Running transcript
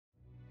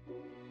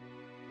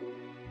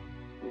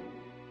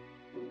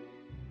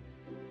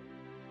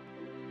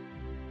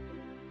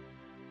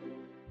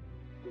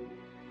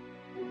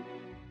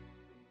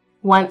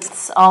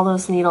once all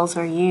those needles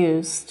are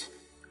used,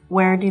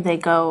 where do they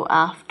go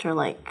after,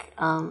 like,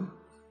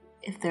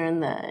 if they're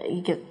in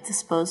you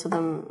dispose of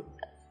them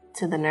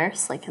to the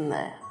nurse, like in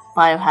the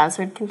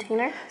biohazard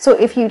container? So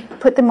if you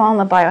put them all in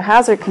the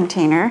biohazard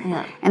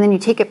container, and then you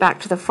take it back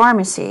to the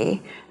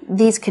pharmacy,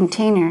 these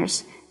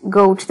containers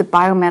go to the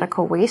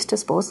biomedical waste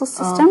disposal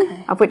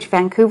system, of which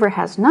Vancouver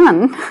has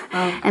none.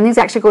 And these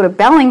actually go to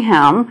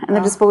Bellingham, and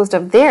they're disposed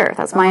of there.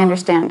 That's my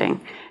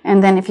understanding.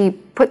 And then if you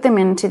put them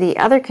into the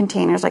other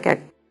containers, like a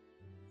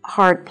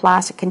hard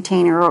plastic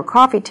container or a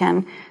coffee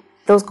tin,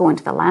 those go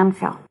into the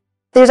landfill.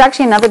 There's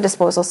actually another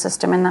disposal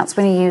system, and that's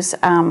when you use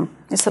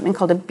there's something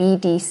called a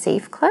BD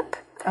safe clip.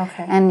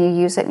 Okay. And you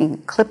use it and you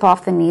clip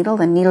off the needle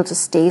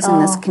just stays in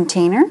this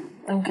container.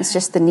 Okay. It's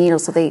just the needle,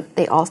 so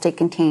they all stay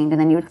contained, and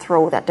then you would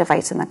throw that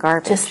device in the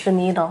garbage. Just the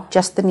needle?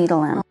 Just the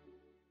needle in.